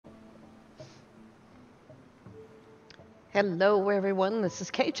Hello, everyone. This is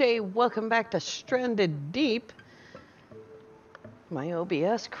KJ. Welcome back to Stranded Deep. My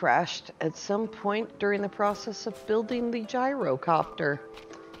OBS crashed at some point during the process of building the gyrocopter.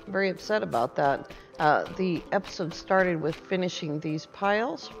 I'm very upset about that. The episode started with finishing these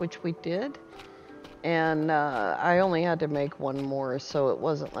piles, which we did, and I only had to make one more, so it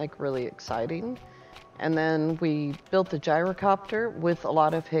wasn't like really exciting. And then we built the gyrocopter with a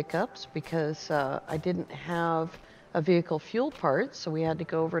lot of hiccups because I didn't have a vehicle fuel part, so we had to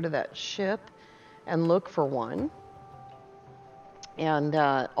go over to that ship and look for one. And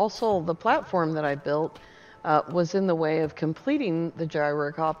also the platform that I built was in the way of completing the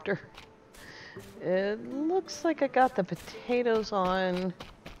gyrocopter. It looks like I got the potatoes on.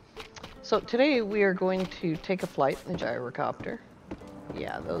 So today we are going to take a flight in the gyrocopter.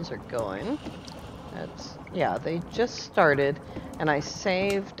 Yeah, those are going. Yeah, they just started, and I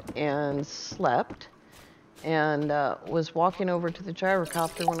saved and slept and was walking over to the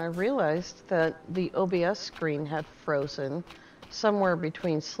gyrocopter when I realized that the OBS screen had frozen somewhere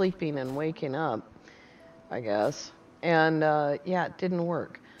between sleeping and waking up, I guess. And yeah, it didn't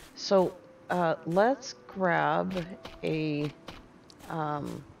work. So let's grab a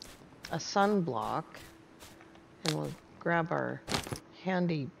sunblock, and we'll grab our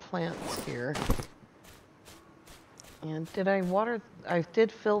handy plants here. And did I water? I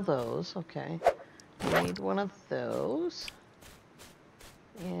did fill those. Okay. We need one of those.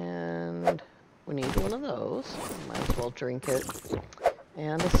 And we need one of those. Might as well drink it.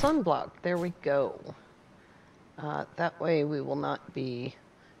 And a sunblock. There we go. That way we will not be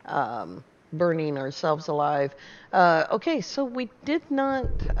burning ourselves alive. Okay, so we did not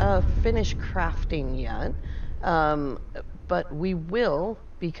finish crafting yet. But we will,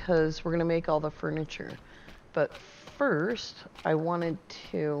 because we're going to make all the furniture. But first, I wanted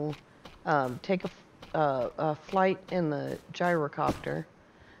to take a flight in the gyrocopter.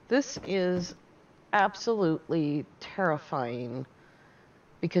 This is absolutely terrifying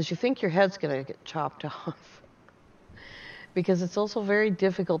because you think your head's going to get chopped off. Because it's also very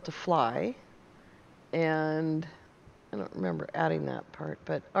difficult to fly. And I don't remember adding that part,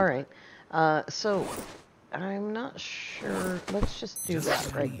 but all right. So I'm not sure. Let's just do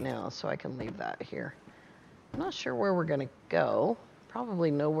that right now so I can leave that here. I'm not sure where we're going to go.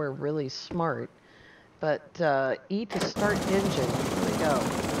 Probably nowhere really smart. But E to start engine. Here we go.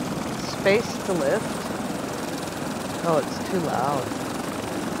 Space to lift. Oh, it's too loud.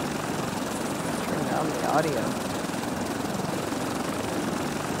 Turn down the audio.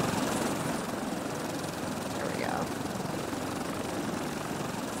 There we go.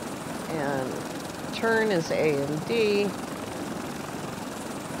 And turn is A and D.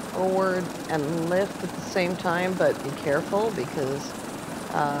 Forward and lift at the same time, but be careful because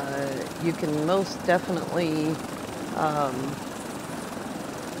you can most definitely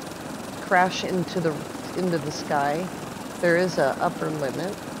crash into the sky. There is a upper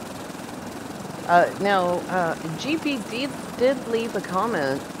limit. Now, GB did leave a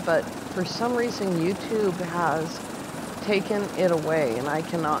comment, but for some reason YouTube has taken it away, and I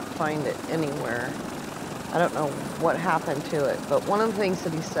cannot find it anywhere. I don't know what happened to it, but one of the things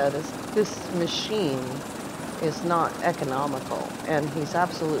that he said is this machine is not economical, and he's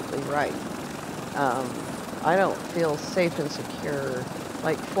absolutely right. I don't feel safe and secure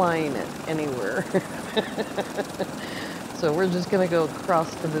like flying it anywhere. So we're just gonna go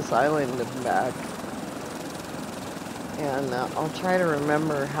across to this island and back, and I'll try to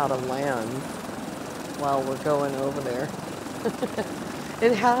remember how to land while we're going over there.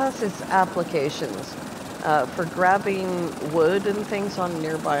 It has its applications. For grabbing wood and things on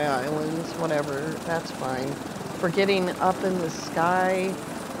nearby islands, whatever, that's fine. For getting up in the sky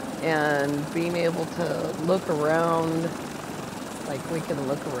and being able to look around, like we can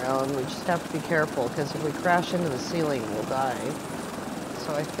look around, we just have to be careful because if we crash into the ceiling, we'll die.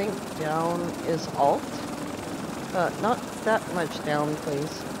 So I think down is Alt. Not that much down,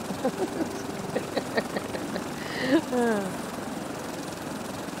 please.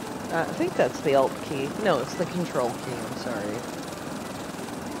 I think that's the Alt key. No, it's the Control key, I'm sorry.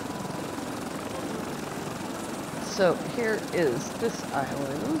 So here is this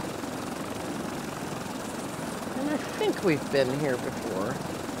island. And I think we've been here before.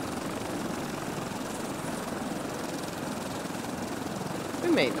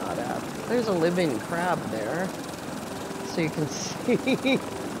 We may not have. There's a living crab there. So you can see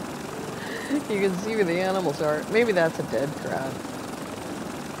you can see where the animals are. Maybe that's a dead crab.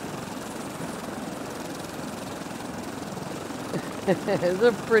 It's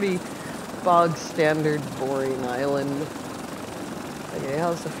a pretty bog standard boring island. Okay,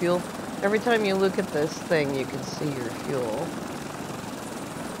 how's the fuel? Every time you look at this thing, you can see your fuel.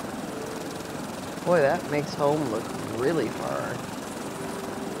 Boy, that makes home look really far.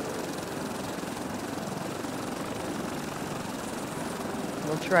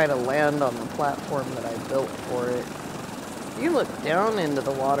 We'll try to land on the platform that I built for it. You look down into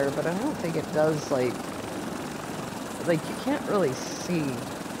the water, but I don't think it does, like you can't really see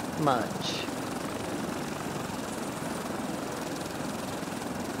much.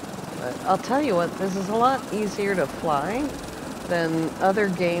 But I'll tell you what, this is a lot easier to fly than other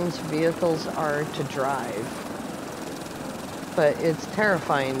games' vehicles are to drive. But it's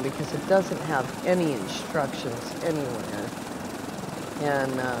terrifying because it doesn't have any instructions anywhere.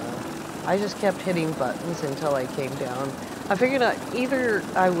 And I just kept hitting buttons until I came down. I figured out either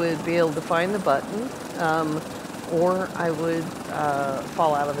I would be able to find the button, or I would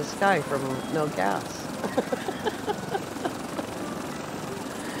fall out of the sky from no gas.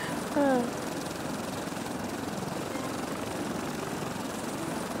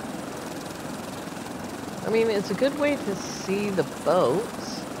 I mean, it's a good way to see the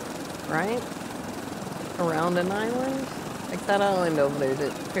boats, right? Around an island. Like that island over there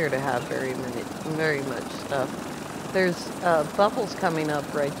didn't appear to have very much stuff. There's bubbles coming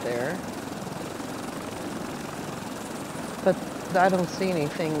up right there. But I don't see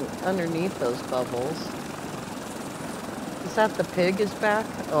anything underneath those bubbles. Is that the pig is back?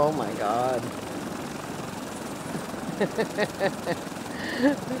 Oh my god.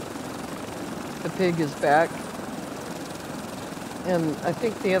 The pig is back. And I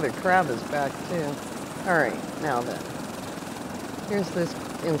think the other crab is back too. Alright, now then. Here's this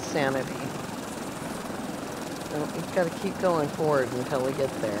insanity. Well, we've got to keep going forward until we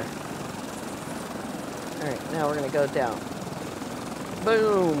get there. Alright, now we're going to go down.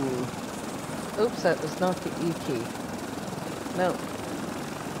 Boom! Oops, that was not the E key. No.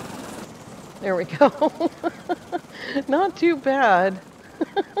 There we go. Not too bad.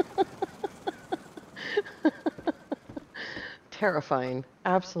 Terrifying.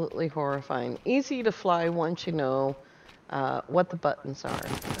 Absolutely horrifying. Easy to fly once you know what the buttons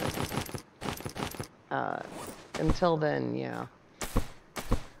are. Until then, yeah.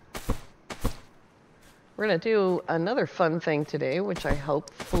 We're going to do another fun thing today, which I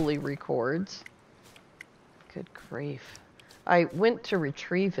hope fully records. Good grief. I went to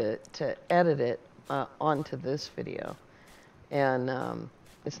retrieve it, to edit it onto this video, and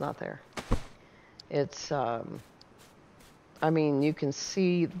it's not there. It's, I mean, you can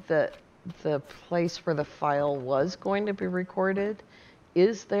see that the place where the file was going to be recorded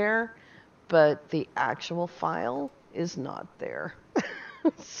is there, but the actual file is not there.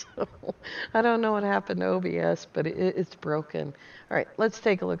 So, I don't know what happened to OBS, but it's broken. All right, let's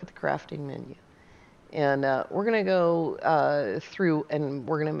take a look at the crafting menu. And we're going to go through and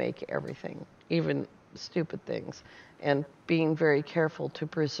we're going to make everything, even stupid things, and being very careful to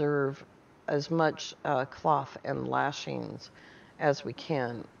preserve as much cloth and lashings as we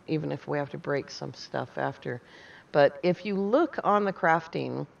can, even if we have to break some stuff after. But if you look on the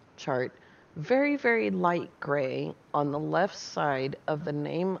crafting chart, very, very light gray on the left side of the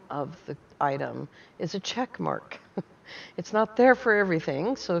name of the item is a check mark. It's not there for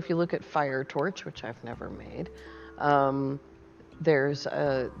everything, so if you look at fire torch, which I've never made, there's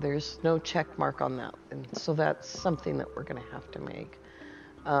no check mark on that, and so that's something that we're going to have to make.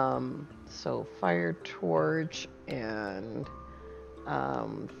 So fire torch and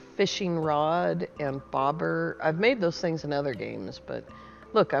fishing rod and bobber. I've made those things in other games, but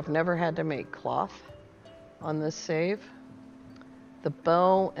look, I've never had to make cloth on this save. The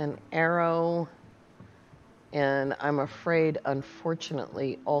bow and arrow, and I'm afraid,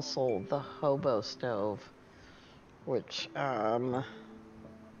 unfortunately, also the hobo stove, which I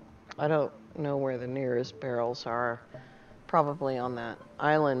don't know where the nearest barrels are. Probably on that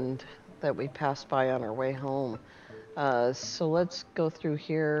island that we passed by on our way home. So let's go through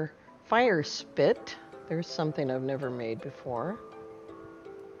here. Fire spit. There's something I've never made before.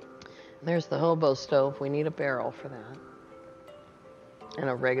 There's the hobo stove. We need a barrel for that. And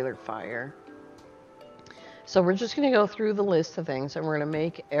a regular fire. So we're just going to go through the list of things, and we're going to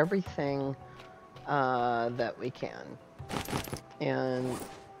make everything that we can. And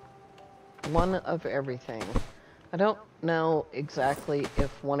one of everything. I don't know exactly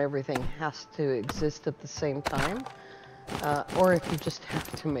if one everything has to exist at the same time, or if you just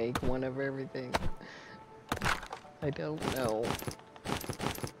have to make one of everything. I don't know.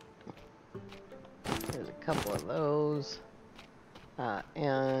 There's a couple of those.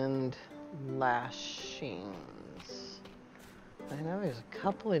 And lashings. I know there's a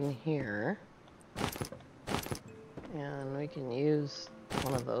couple in here. And we can use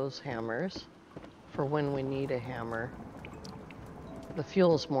one of those hammers for when we need a hammer. The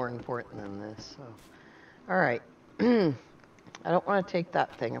fuel is more important than this, so. All right. I don't want to take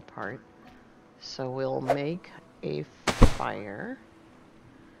that thing apart. So we'll make a fire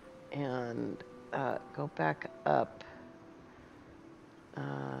and go back up.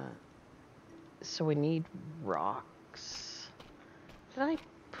 So we need rocks. Did I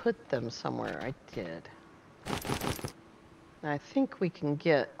put them somewhere? I did. I think we can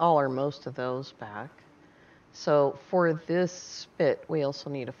get all or most of those back. So for this spit, we also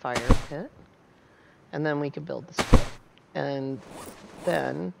need a fire pit. And then we can build the spit. And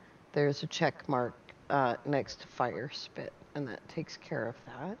then there's a check mark next to fire spit. And that takes care of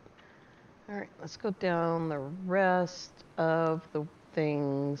that. All right, let's go down the rest of the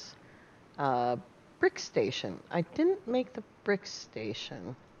things. Brick station. I didn't make the brick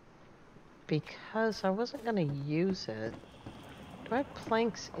station because I wasn't going to use it. Do I have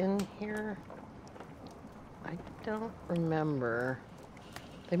planks in here? I don't remember.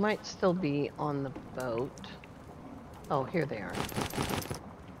 They might still be on the boat. Oh, here they are.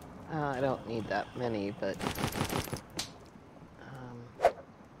 I don't need that many, but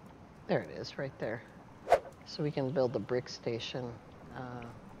there it is, right there. So we can build the brick station. I'm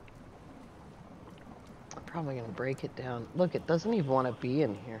probably going to break it down. Look, it doesn't even want to be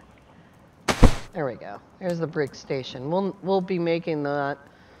in here. There we go. There's the brick station. We'll be making that,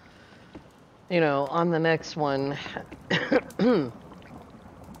 you know, on the next one. All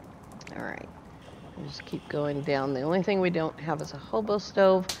right. I'll just keep going down. The only thing we don't have is a hobo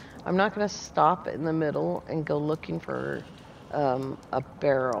stove. I'm not going to stop in the middle and go looking for a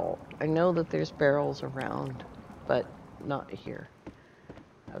barrel. I know that there's barrels around, but not here.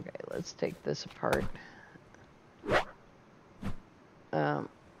 Okay, let's take this apart.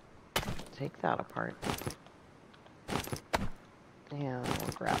 Take that apart. And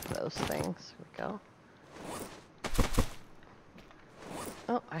we'll grab those things. Here we go.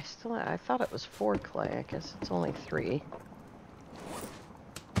 Oh, I thought it was 4 clay. I guess it's only 3.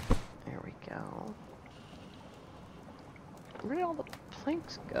 There we go. Where did all the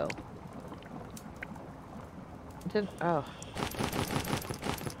planks go? Oh.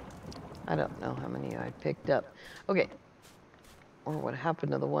 I don't know how many I picked up. Okay. Or what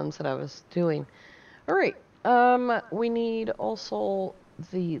happened to the ones that I was doing. All right. We need also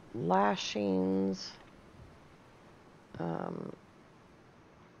the lashings.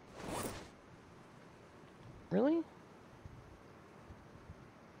 Really?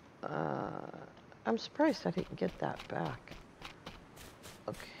 I'm surprised I didn't get that back.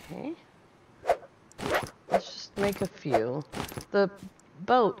 Okay. Let's just make a few. The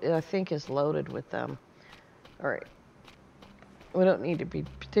boat, I think, is loaded with them. All right. We don't need to be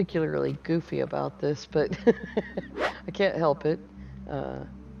particularly goofy about this, but I can't help it.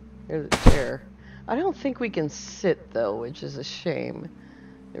 There's a chair. I don't think we can sit, though, which is a shame.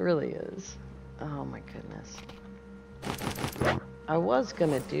 It really is. Oh, my goodness. I was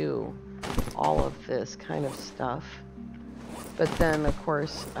going to do all of this kind of stuff, but then, of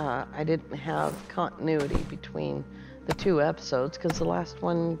course, I didn't have continuity between the 2 episodes because the last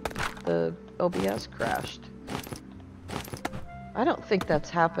one, the OBS crashed. I don't think that's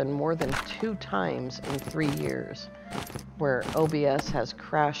happened more than 2 times in 3 years where OBS has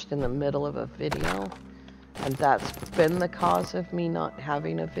crashed in the middle of a video, and that's been the cause of me not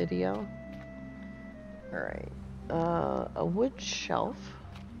having a video. All right, a wood shelf.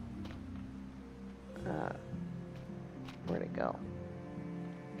 Where'd it go?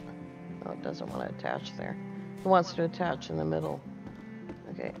 Oh, it doesn't want to attach there. It wants to attach in the middle.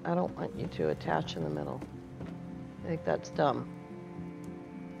 Okay, I don't want you to attach in the middle. I think that's dumb.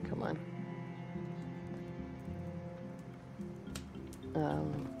 Come on.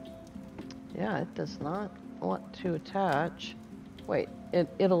 Yeah, it does not want to attach. Wait,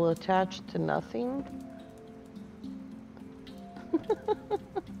 it'll attach to nothing? I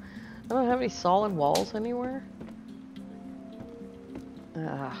don't have any solid walls anywhere.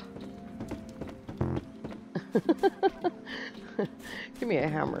 Give me a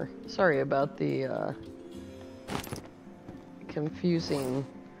hammer. Sorry about the confusing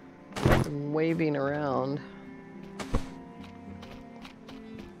waving around.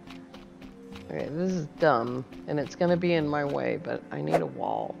 Okay, this is dumb, and it's gonna be in my way, but I need a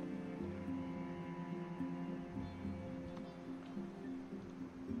wall.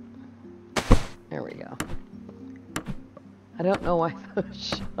 There we go. I don't know why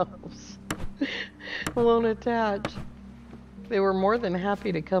those shelves won't attach. They were more than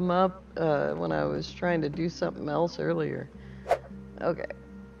happy to come up when I was trying to do something else earlier. Okay.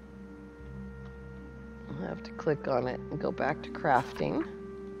 I'll have to click on it and go back to crafting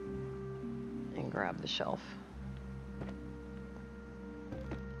and grab the shelf.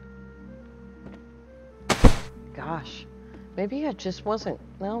 Gosh, maybe I just wasn't.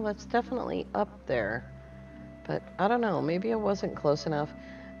 No, that's definitely up there. But I don't know, maybe I wasn't close enough.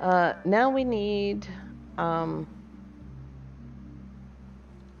 Now we need to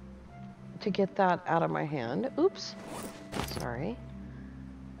get that out of my hand. Oops, sorry.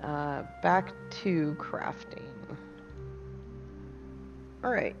 Back to crafting.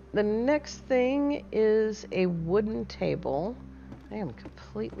 All right, the next thing is a wooden table. I am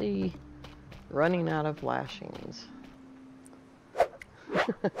completely running out of lashings.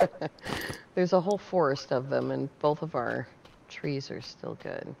 There's a whole forest of them, and both of our trees are still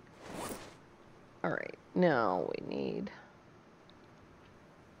good. All right, now we need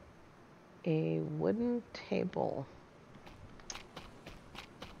a wooden table.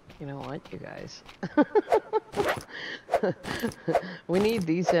 You know what, you guys? We need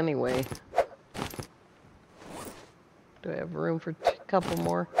these anyway. Do I have room for a couple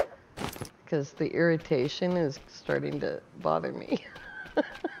more? Because the irritation is starting to bother me.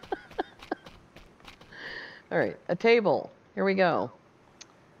 All right, a table. Here we go.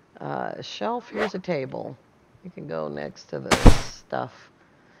 A shelf, here's a table. You can go next to the stuff.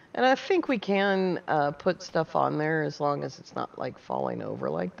 And I think we can put stuff on there as long as it's not like falling over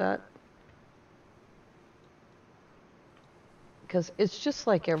like that. Because it's just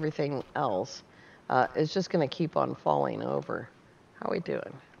like everything else. It's just going to keep on falling over. How are we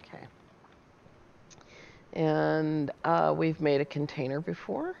doing? Okay. And we've made a container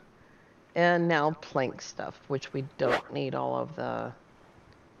before. And now plank stuff, which we don't need all of the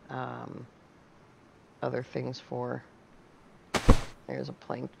other things for. There's a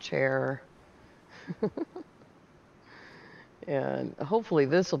plank chair. And hopefully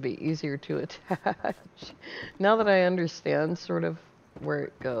this will be easier to attach. Now that I understand sort of where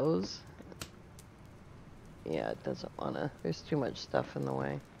it goes. Yeah, it doesn't want to. There's too much stuff in the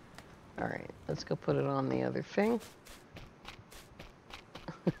way. All right, let's go put it on the other thing.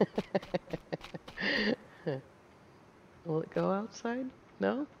 Will it go outside?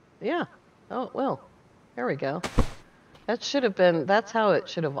 No? Yeah. Oh, it will. There we go. That should have been, that's how it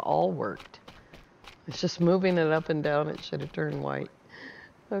should have all worked. It's just moving it up and down. It should have turned white.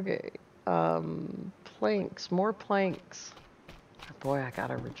 Okay. Planks. More planks. Oh boy, I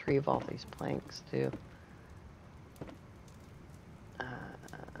gotta retrieve all these planks too.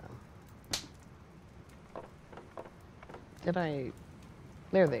 Did I?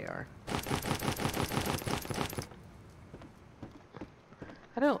 There they are.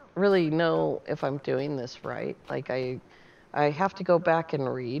 I don't really know if I'm doing this right. Like I have to go back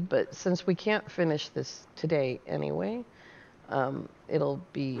and read, but since we can't finish this today anyway, it'll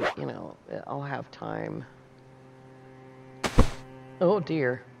be, you know, I'll have time. Oh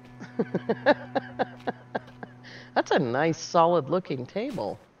dear. That's a nice solid looking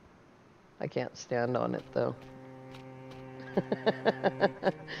table. I can't stand on it though.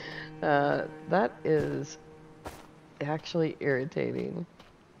 That is actually irritating.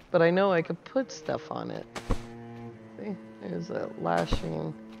 But I know I could put stuff on it. See, there's a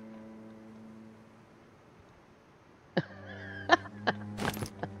lashing.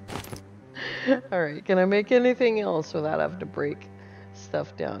 Alright, can I make anything else without having to break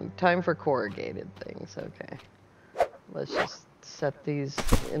stuff down? Time for corrugated things, okay. Let's just set these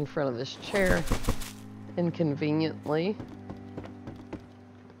in front of this chair inconveniently.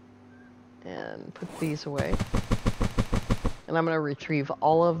 And put these away. And I'm going to retrieve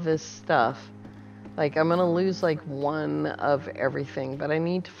all of this stuff. Like, I'm going to lose like one of everything, but I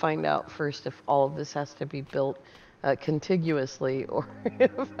need to find out first if all of this has to be built contiguously or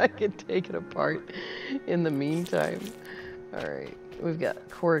if I can take it apart in the meantime. All right, we've got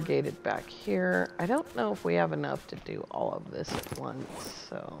corrugated back here. I don't know if we have enough to do all of this at once,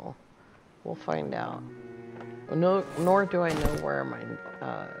 so we'll find out. No, nor do I know where my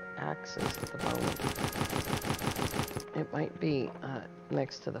axe is at the moment. It might be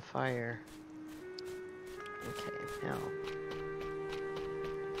next to the fire. Okay, now.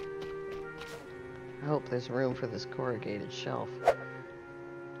 I hope there's room for this corrugated shelf.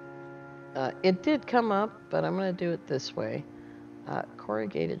 It did come up, but I'm going to do it this way.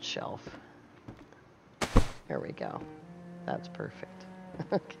 Corrugated shelf. There we go. That's perfect.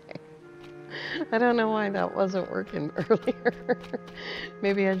 Okay. I don't know why that wasn't working earlier.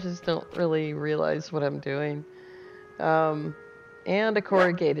 Maybe I just don't really realize what I'm doing. And a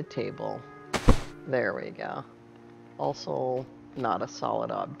corrugated table. There we go. Also not a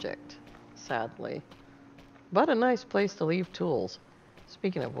solid object, sadly. But a nice place to leave tools.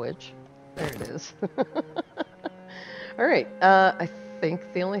 Speaking of which, There it is. All right. I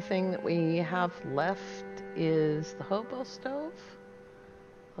think the only thing that we have left is the hobo stove.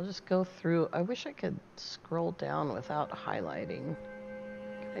 I'll just go through. I wish I could scroll down without highlighting.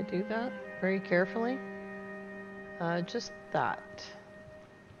 Can I do that very carefully? Just that.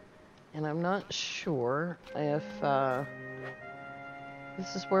 And I'm not sure if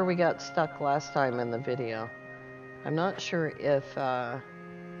this is where we got stuck last time in the video. I'm not sure if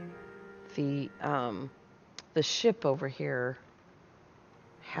the ship over here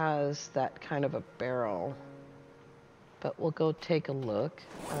has that kind of a barrel, but we'll go take a look.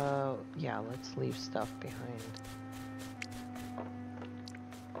 Yeah, let's leave stuff behind.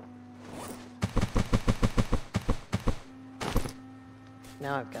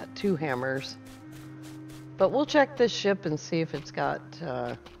 Now I've got 2 hammers, but we'll check this ship and see if it's got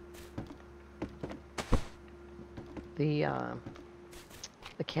the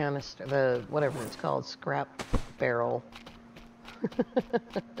canister, the whatever it's called, scrap barrel.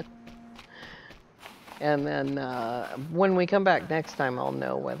 And then when we come back next time, I'll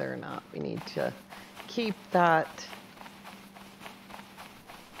know whether or not we need to keep that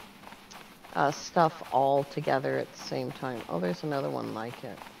stuff all together at the same time. Oh, there's another one like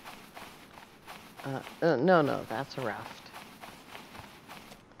it. No, that's a raft.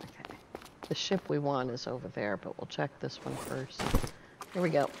 Okay. The ship we want is over there, but we'll check this one first. Here we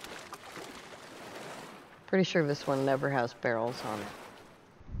go. Pretty sure this one never has barrels on it.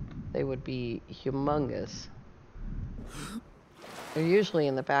 They would be humongous. They're usually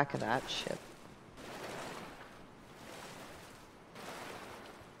in the back of that ship.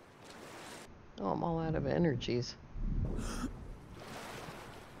 Oh, I'm all out of energies.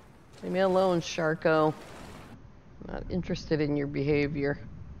 Leave me alone, Sharko. I'm not interested in your behavior.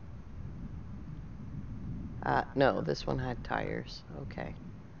 No, this one had tires. Okay.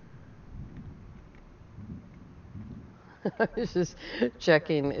 I was just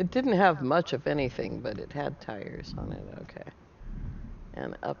checking. It didn't have much of anything, but it had tires on it. Okay.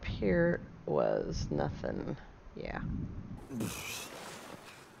 And up here was nothing. Yeah. It's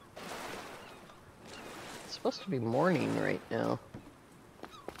supposed to be morning right now.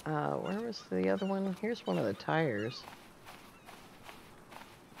 Where was the other one? Here's one of the tires.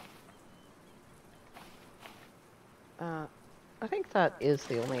 I think that is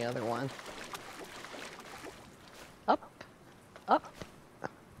the only other one. Up.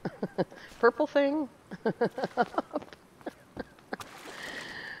 Purple thing. Up.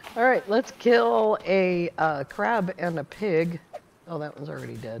 All right, let's kill a crab and a pig. Oh, that one's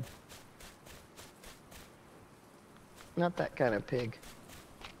already dead. Not that kind of pig.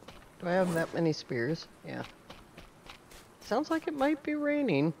 Do I have that many spears? Yeah. Sounds like it might be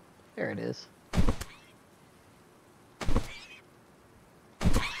raining. There it is.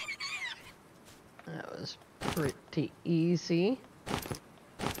 That was pretty easy.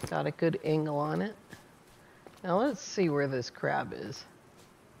 Got a good angle on it. Now let's see where this crab is.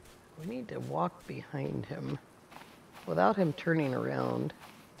 We need to walk behind him without him turning around.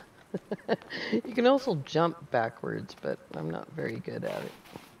 You can also jump backwards, but I'm not very good at it.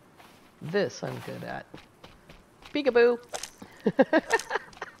 This I'm good at. Peekaboo!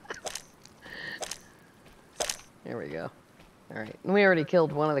 There we go. Alright, and we already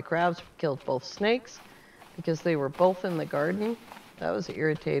killed one of the crabs. We killed both snakes because they were both in the garden. That was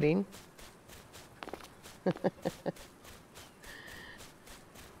irritating.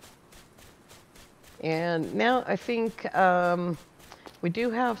 And now I think we do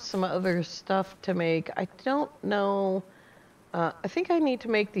have some other stuff to make. I don't know. I think I need to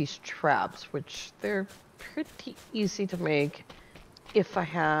make these traps, which they're pretty easy to make if I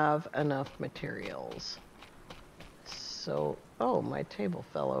have enough materials. So, oh, my table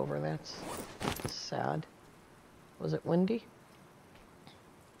fell over. That's sad. Was it windy?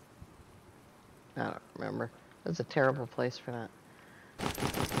 I don't remember. That's a terrible place for that.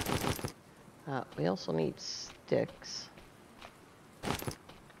 We also need sticks.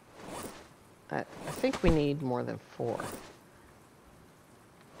 I think we need more than 4.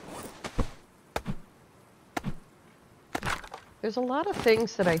 There's a lot of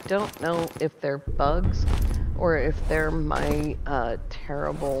things that I don't know if they're bugs or if they're my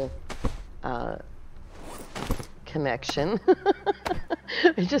terrible connection.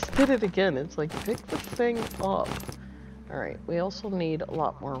 I just did it again. It's like, pick the thing up. All right, we also need a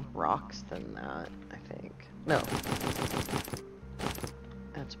lot more rocks than that, I think. No.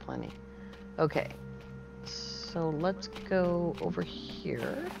 That's plenty. Okay, so let's go over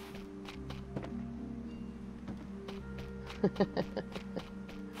here.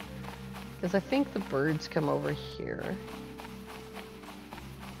 Because I think the birds come over here.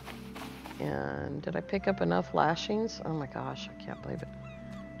 And did I pick up enough lashings? Oh my gosh, I can't believe it.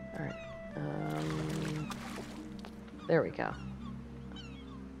 All right. There we go.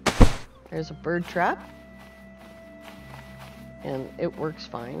 There's a bird trap. And it works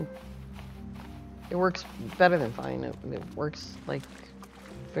fine. It works better than fine. It works like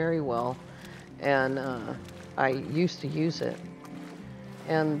very well. And I used to use it.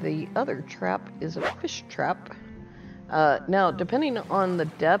 And the other trap is a fish trap. Now, depending on the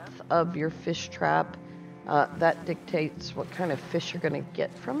depth of your fish trap, that dictates what kind of fish you're going to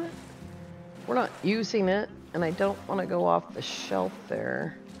get from it. We're not using it, and I don't want to go off the shelf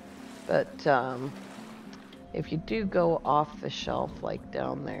there. But if you do go off the shelf, like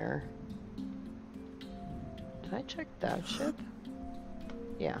down there. Did I check that ship?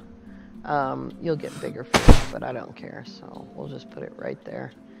 Yeah. You'll get bigger fish, but I don't care, so we'll just put it right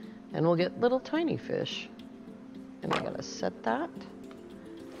there. And we'll get little tiny fish. And we gotta set that.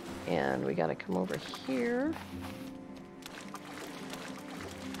 And we gotta come over here.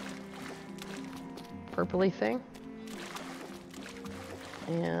 Purpley thing.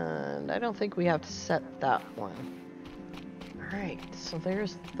 And I don't think we have to set that one. Alright, so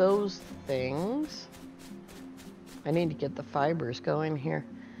there's those things. I need to get the fibers going here.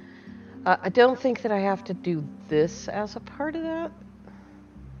 I don't think that I have to do this as a part of that.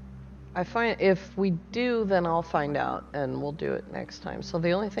 I find if we do, then I'll find out and we'll do it next time. So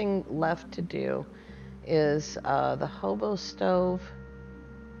the only thing left to do is the hobo stove.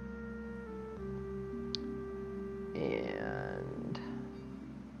 And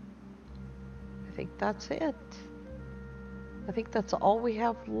I think that's it. I think that's all we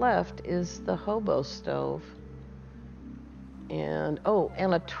have left is the hobo stove. And, oh,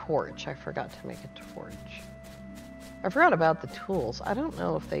 and a torch. I forgot to make a torch. I forgot about the tools. I don't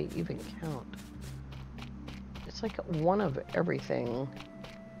know if they even count. It's like one of everything.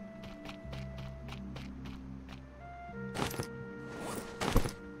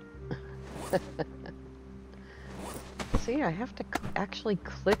 See, I have to actually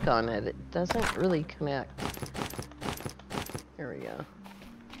click on it. It doesn't really connect. There we go.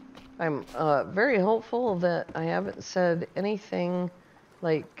 I'm very hopeful that I haven't said anything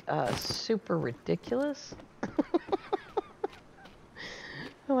like super ridiculous.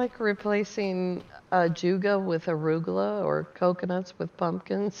 Like replacing juga with arugula or coconuts with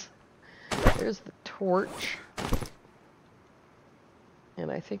pumpkins. There's the torch. And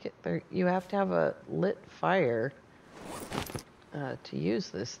I think you have to have a lit fire to use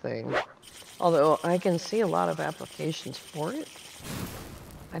this thing. Although I can see a lot of applications for it.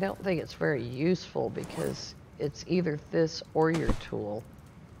 I don't think it's very useful because it's either this or your tool.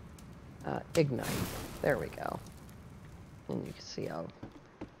 Ignite. There we go. And you can see how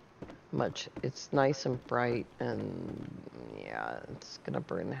much it's nice and bright, and yeah, it's gonna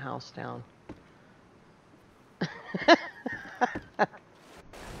burn the house down.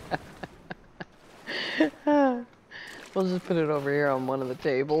 We'll just put it over here on one of the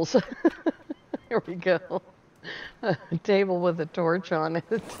tables. Here we go. A table with a torch on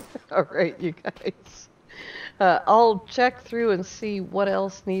it. All right, you guys. I'll check through and see what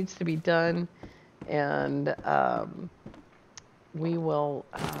else needs to be done, and we will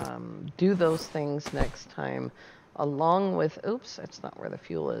do those things next time, along with, oops, that's not where the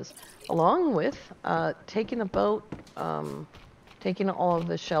fuel is, along with taking the boat, taking all of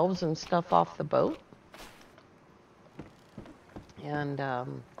the shelves and stuff off the boat, and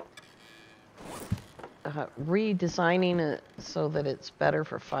redesigning it so that it's better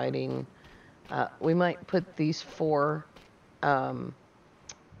for fighting. We might put these 4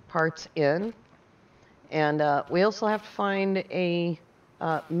 parts in. And we also have to find a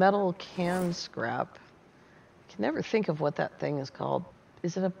metal can scrap. I can never think of what that thing is called.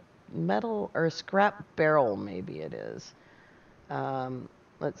 Is it a metal or a scrap barrel? Maybe it is.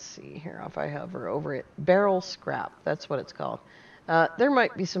 Let's see here if I hover over it. Barrel scrap, that's what it's called. There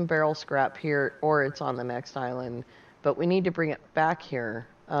might be some barrel scrap here, or it's on the next island, but we need to bring it back here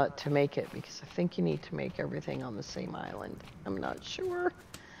to make it, because I think you need to make everything on the same island. I'm not sure.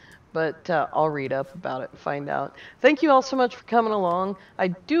 But I'll read up about it and find out. Thank you all so much for coming along. I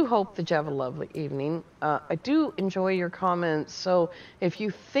do hope that you have a lovely evening. I do enjoy your comments. So if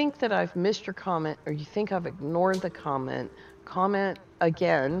you think that I've missed your comment, or you think I've ignored the comment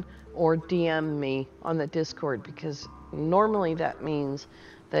again, or DM me on the Discord, because normally that means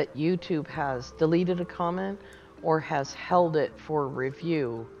that YouTube has deleted a comment or has held it for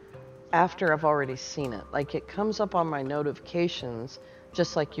review after I've already seen it. Like, it comes up on my notifications,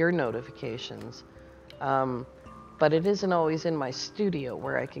 just like your notifications, but it isn't always in my studio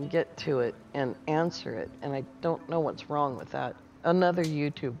where I can get to it and answer it, and I don't know what's wrong with that. Another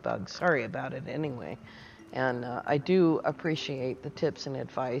YouTube bug. Sorry about it anyway. And I do appreciate the tips and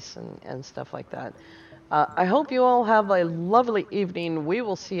advice and stuff like that. I hope you all have a lovely evening. We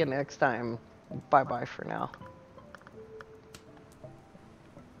will see you next time. Bye bye for now.